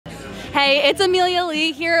Hey, it's Amelia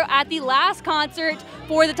Lee here at the last concert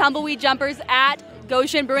for the Tumbleweed Jumpers at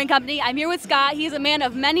Goshen Brewing Company. I'm here with Scott. He's a man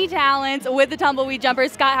of many talents with the Tumbleweed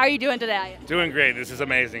Jumpers. Scott, how are you doing today? Doing great. This is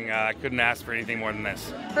amazing. I couldn't ask for anything more than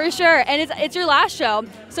this. For sure. And it's your last show.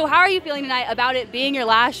 So how are you feeling tonight about it being your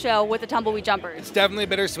last show with the Tumbleweed Jumpers? It's definitely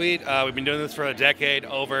bittersweet. We've been doing this for a decade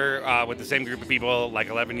over with the same group of people, like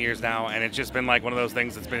 11 years now, and it's just been like one of those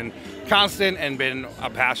things that's been constant and been a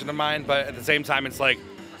passion of mine. But at the same time, it's like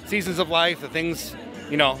seasons of life, the things,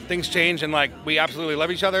 you know, things change, and like we absolutely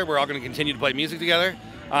love each other. We're all going to continue to play music together.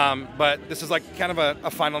 But this is like kind of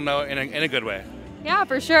a final note in a good way. Yeah,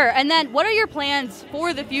 for sure. And then what are your plans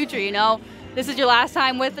for the future? You know, this is your last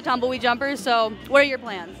time with the Tumbleweed Jumpers, so what are your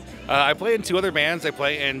plans? I play in two other bands. I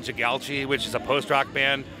play in Jagalchi, which is a post-rock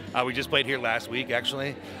band. We just played here last week,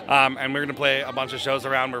 actually. And we're going to play a bunch of shows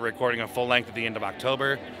around. We're recording a full length at the end of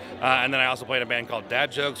October. And then I also play in a band called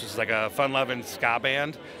Dad Jokes, which is like a fun-loving ska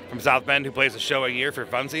band from South Bend who plays a show a year for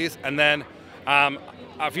funsies. And then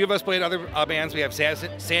a few of us play in other bands. We have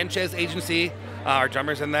Sanchez Agency, our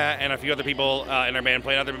drummers in that, and a few other people in our band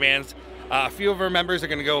play in other bands. A few of our members are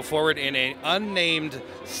going to go forward in an unnamed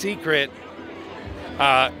secret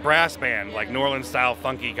brass band, like New Orleans style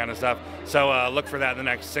funky kind of stuff. So look for that in the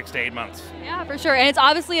next 6 to 8 months. Yeah, for sure. And it's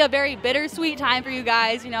obviously a very bittersweet time for you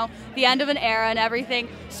guys, you know, the end of an era and everything.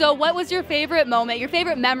 So what was your favorite moment, your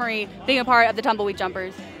favorite memory being a part of the Tumbleweed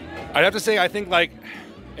Jumpers? I'd have to say, I think like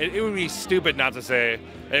it would be stupid not to say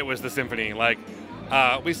it was the symphony. Like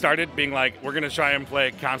we started being like, we're going to try and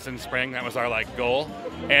play Constant Spring. That was our like goal.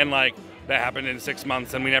 And like that happened in 6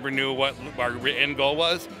 months, and we never knew what our end goal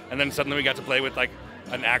was. And then suddenly we got to play with like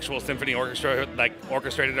an actual symphony orchestra, like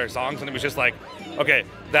orchestrated our songs, and it was just like, okay,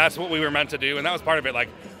 that's what we were meant to do, and that was part of it. Like,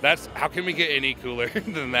 that's how can we get any cooler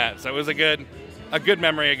than that? So it was a good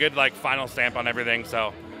memory, a good like final stamp on everything.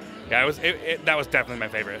 So yeah, that was definitely my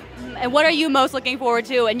favorite. And what are you most looking forward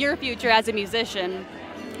to in your future as a musician?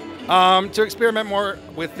 To experiment more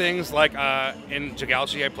with things like in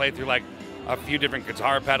Jagalchi, I played through like a few different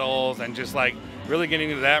guitar pedals and just like really getting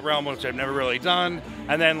into that realm, which I've never really done.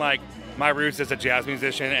 And then like my roots as a jazz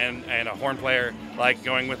musician and a horn player, like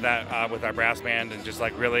going with that with our brass band and just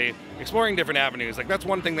like really exploring different avenues. Like that's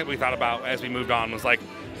one thing that we thought about as we moved on, was like,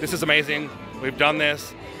 this is amazing, we've done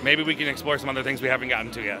this, maybe we can explore some other things we haven't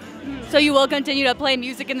gotten to yet. So you will continue to play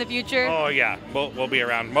music in the future? Oh yeah, we'll be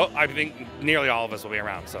around. I think nearly all of us will be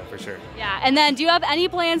around, so for sure. Yeah, and then do you have any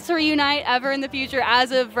plans to reunite ever in the future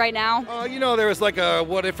as of right now? You know, there was like a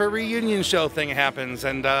what if a reunion show thing happens,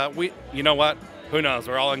 and you know what? Who knows?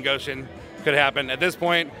 We're all in Goshen. Could happen. At this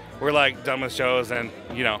point, we're like done with shows, and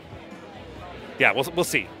you know, yeah, we'll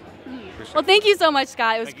see. Sure. Well, thank you so much,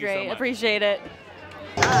 Scott. It was Thank you great. so much. Appreciate it.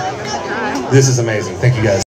 This is amazing. Thank you guys.